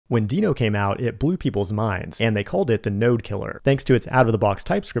When Deno came out, it blew people's minds, and they called it the node killer, thanks to its out-of-the-box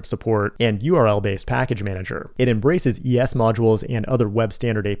TypeScript support and URL-based package manager. It embraces ES modules and other web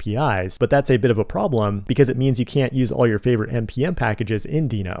standard APIs, but that's a bit of a problem because it means you can't use all your favorite NPM packages in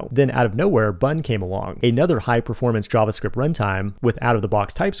Deno. Then out of nowhere, Bun came along, another high-performance JavaScript runtime with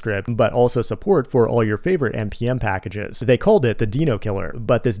out-of-the-box TypeScript, but also support for all your favorite NPM packages. They called it the Deno killer,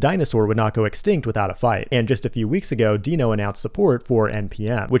 but this dinosaur would not go extinct without a fight. And just a few weeks ago, Deno announced support for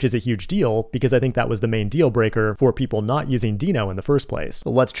NPM, which is a huge deal because I think that was the main deal breaker for people not using Deno in the first place.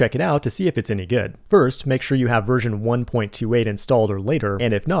 Let's check it out to see if it's any good. First, make sure you have version 1.28 installed or later,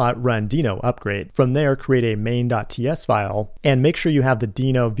 and if not, run Deno upgrade. From there, create a main.ts file, and make sure you have the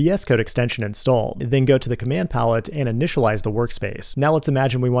Deno VS Code extension installed. Then go to the command palette and initialize the workspace. Now let's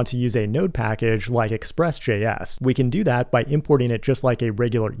imagine we want to use a node package like express.js. We can do that by importing it just like a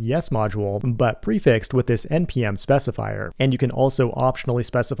regular ES module, but prefixed with this NPM specifier. And you can also optionally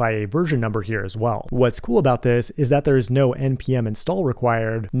specify a version number here as well. What's cool about this is that there is no NPM install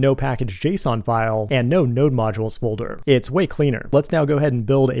required, no package JSON file, and no node modules folder. It's way cleaner. Let's now go ahead and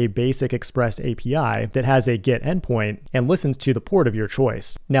build a basic Express API that has a get endpoint and listens to the port of your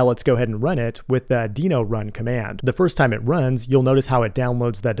choice. Now let's go ahead and run it with the Deno run command. The first time it runs, you'll notice how it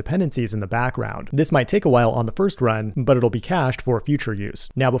downloads the dependencies in the background. This might take a while on the first run, but it'll be cached for future use.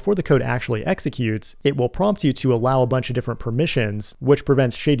 Now before the code actually executes, it will prompt you to allow a bunch of different permissions, which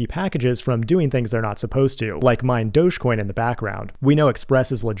prevents shady packages from doing things they're not supposed to, like mine Dogecoin in the background. We know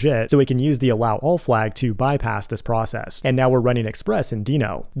Express is legit, so we can use the allow all flag to bypass this process. And now we're running Express in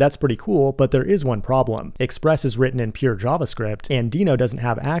Deno. That's pretty cool, but there is one problem. Express is written in pure JavaScript, and Deno doesn't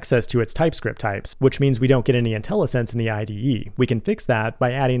have access to its TypeScript types, which means we don't get any IntelliSense in the IDE. We can fix that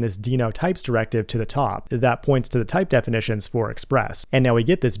by adding this Deno types directive to the top that points to the type definitions for Express. And now we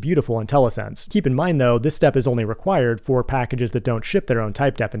get this beautiful IntelliSense. Keep in mind though, this step is only required for packages that don't ship their own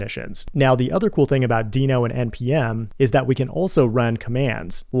type definitions. Now the other cool thing about Deno and NPM is that we can also run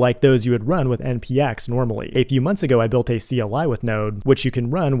commands, like those you would run with npx normally. A few months ago I built a CLI with Node, which you can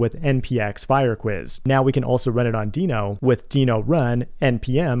run with npx firequiz. Now we can also run it on Deno with Deno run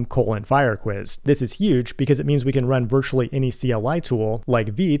npm firequiz. This is huge because it means we can run virtually any CLI tool, like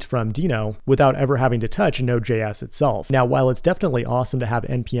Vite from Deno, without ever having to touch Node.js itself. Now while it's definitely awesome to have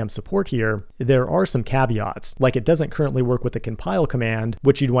NPM support here, there are some caveats, like it doesn't currently work with the compile command,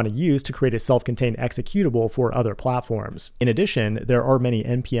 which you'd want to use to create a self-contained executable for other platforms. In addition, there are many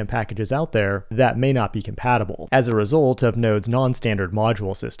NPM packages out there that may not be compatible as a result of Node's non-standard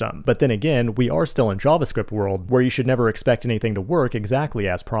module system. But then again, we are still in JavaScript world where you should never expect anything to work exactly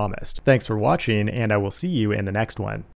as promised. Thanks for watching, and I will see you in the next one.